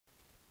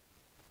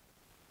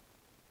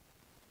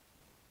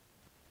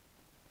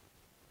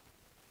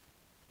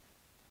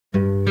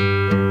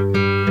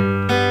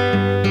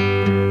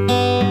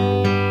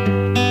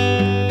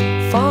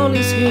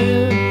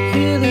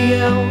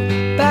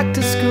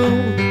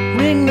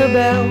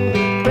bell,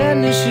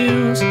 brand new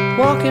shoes,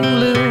 walking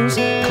blues,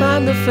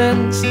 climb the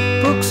fence,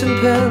 books and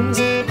pens.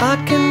 I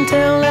can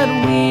tell that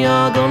we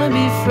are gonna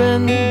be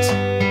friends.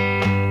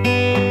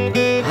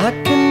 I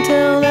can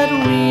tell that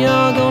we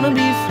are gonna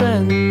be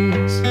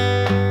friends.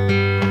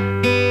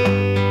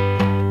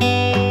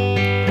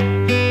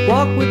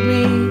 Walk with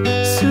me,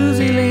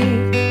 Susie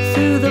Lee,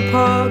 through the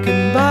park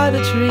and by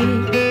the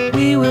tree.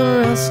 We will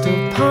rest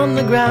upon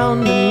the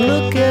ground and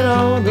look at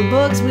all the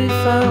bugs we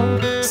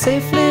found.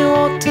 Safely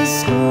walk to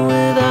school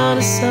without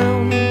a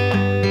sound.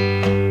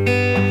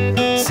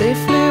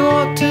 Safely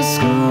walk to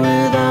school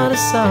without a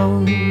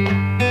sound.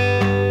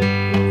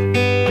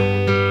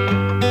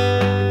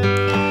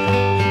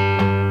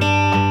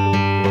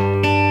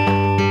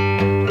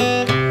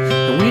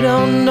 We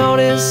don't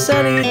notice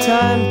any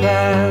time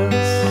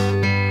pass.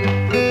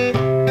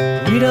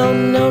 We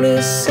don't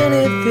notice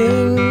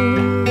anything.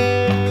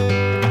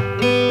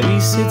 We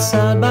sit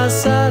side by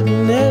side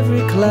in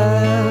every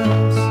class.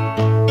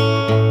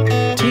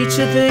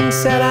 Teacher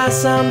thinks that I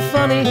sound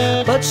funny,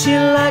 but she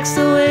likes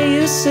the way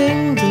you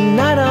sing.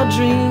 Tonight I'll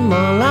dream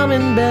while I'm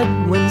in bed,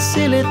 when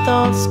silly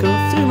thoughts go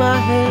through my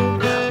head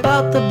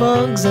about the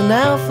bugs and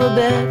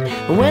alphabet.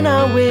 And when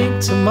I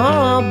wake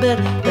tomorrow, I'll bet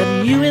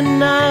that you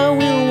and I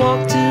will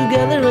walk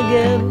together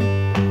again.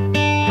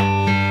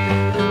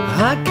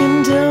 I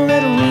can tell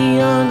that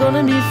we are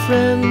gonna be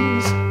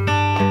friends.